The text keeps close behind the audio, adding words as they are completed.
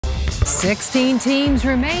16 teams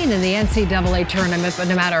remain in the NCAA tournament, but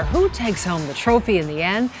no matter who takes home the trophy in the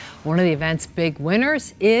end, one of the event's big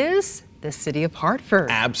winners is the City of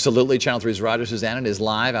Hartford. Absolutely. Channel 3's Roger Susanna is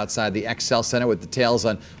live outside the XL Center with details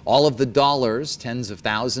on all of the dollars, tens of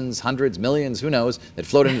thousands, hundreds, millions, who knows, that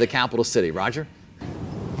flowed into the capital city. Roger?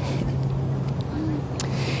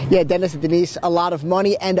 Yeah, Dennis and Denise, a lot of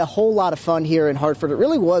money and a whole lot of fun here in Hartford. It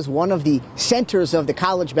really was one of the centers of the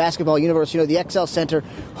college basketball universe. You know, the XL Center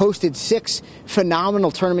hosted 6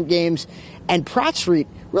 phenomenal tournament games, and Pratt Street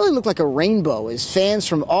really looked like a rainbow as fans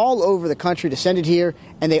from all over the country descended here,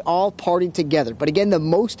 and they all partied together. But again, the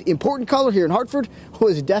most important color here in Hartford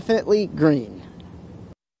was definitely green.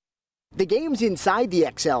 The games inside the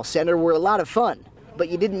XL Center were a lot of fun, but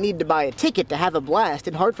you didn't need to buy a ticket to have a blast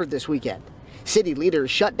in Hartford this weekend. City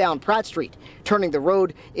leaders shut down Pratt Street, turning the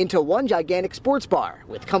road into one gigantic sports bar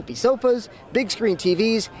with comfy sofas, big screen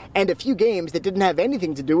TVs, and a few games that didn't have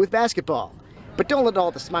anything to do with basketball. But don't let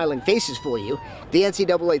all the smiling faces fool you. The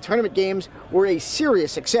NCAA Tournament games were a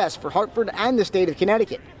serious success for Hartford and the state of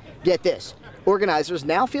Connecticut. Get this, organizers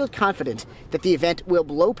now feel confident that the event will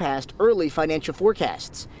blow past early financial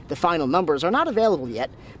forecasts. The final numbers are not available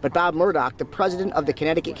yet, but Bob Murdoch, the president of the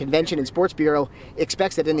Connecticut Convention and Sports Bureau,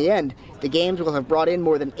 expects that in the end, the games will have brought in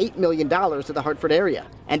more than $8 million to the Hartford area.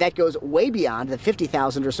 And that goes way beyond the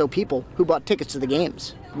 50,000 or so people who bought tickets to the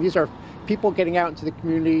games. These are people getting out into the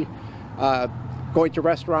community, going to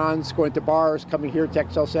restaurants, going to bars, coming here to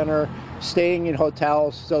XL Center, staying in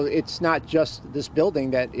hotels. So it's not just this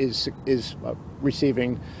building that is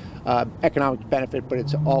receiving economic benefit, but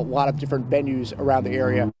it's a lot of different venues around the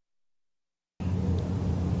area.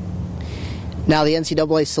 Now, the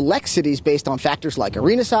NCAA selects cities based on factors like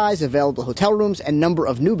arena size, available hotel rooms, and number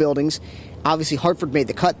of new buildings. Obviously, Hartford made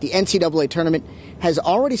the cut. The NCAA tournament has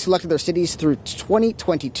already selected their cities through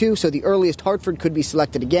 2022, so the earliest Hartford could be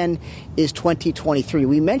selected again is 2023.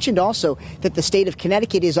 We mentioned also that the state of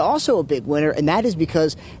Connecticut is also a big winner, and that is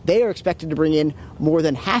because they are expected to bring in more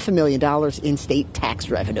than $500,000 in state tax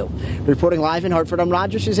revenue. Reporting live in Hartford, I'm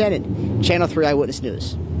Roger Susanna, Channel 3 Eyewitness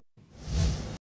News.